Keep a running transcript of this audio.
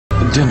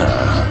Dinner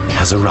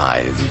has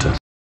arrived.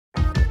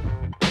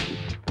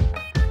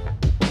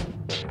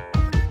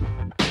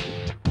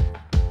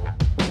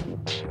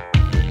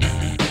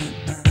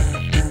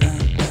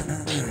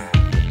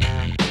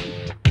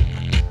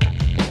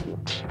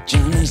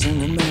 Johnny's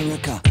in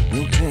America,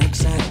 no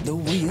takes at the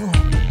wheel.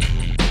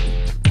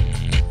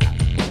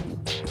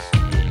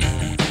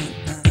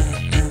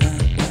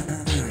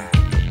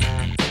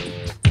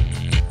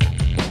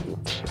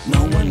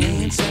 No one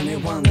needs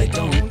anyone, they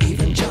don't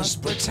even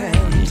just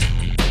pretend.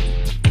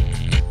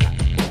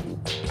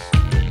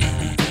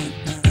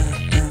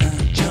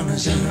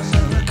 Johnny's in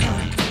America.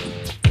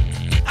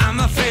 I'm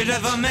afraid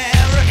of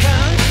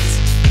Americans.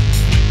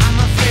 I'm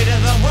afraid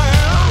of the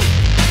world.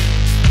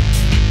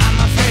 I'm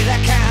afraid I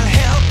can't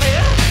help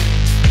it.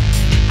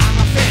 I'm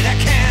afraid I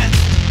can't.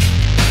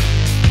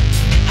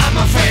 I'm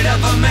afraid of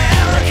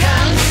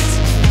Americans.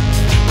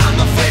 I'm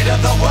afraid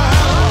of the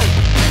world.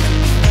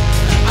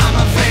 I'm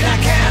afraid I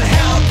can't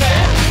help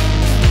it.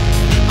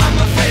 I'm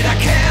afraid I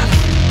can't.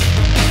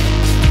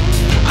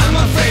 I'm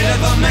afraid of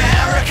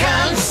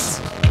Americans.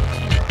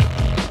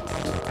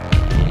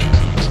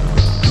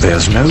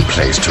 There's no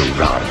place to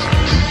run,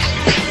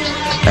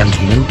 and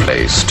no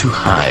place to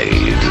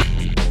hide.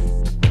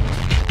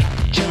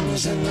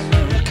 Johnny's in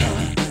America.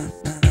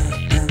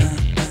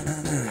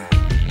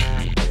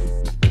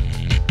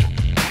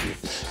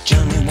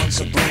 Johnny wants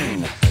a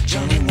brain.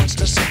 Johnny wants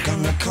to suck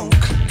on the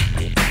coke.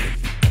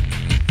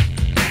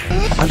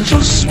 A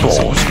little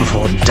sport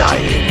before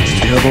dying,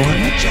 dear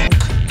boy.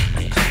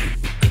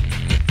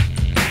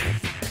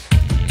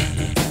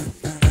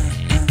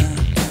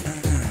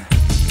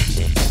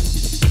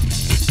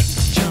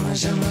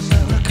 Johnny's in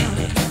America.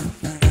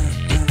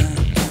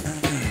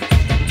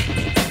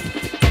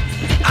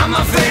 I'm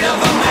afraid of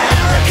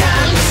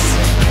Americans.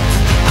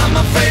 I'm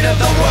afraid of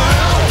the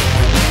world.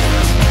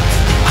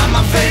 I'm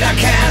afraid I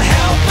can't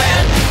help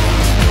it.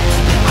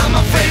 I'm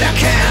afraid I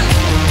can't.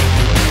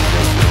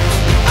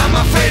 I'm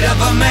afraid of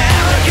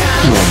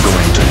Americans. You're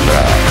going to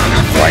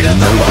learn why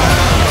no one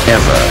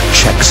ever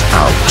checks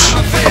out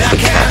of the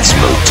Katz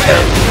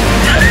Motel.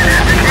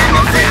 I'm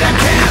afraid I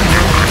can't.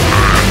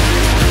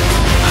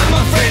 I'm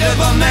afraid of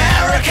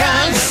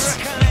Americans.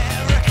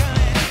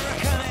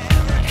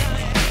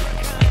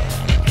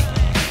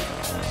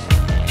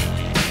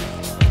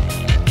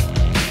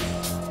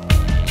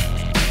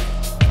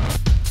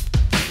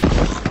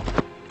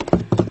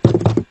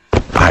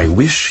 I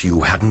wish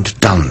you hadn't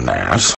done that.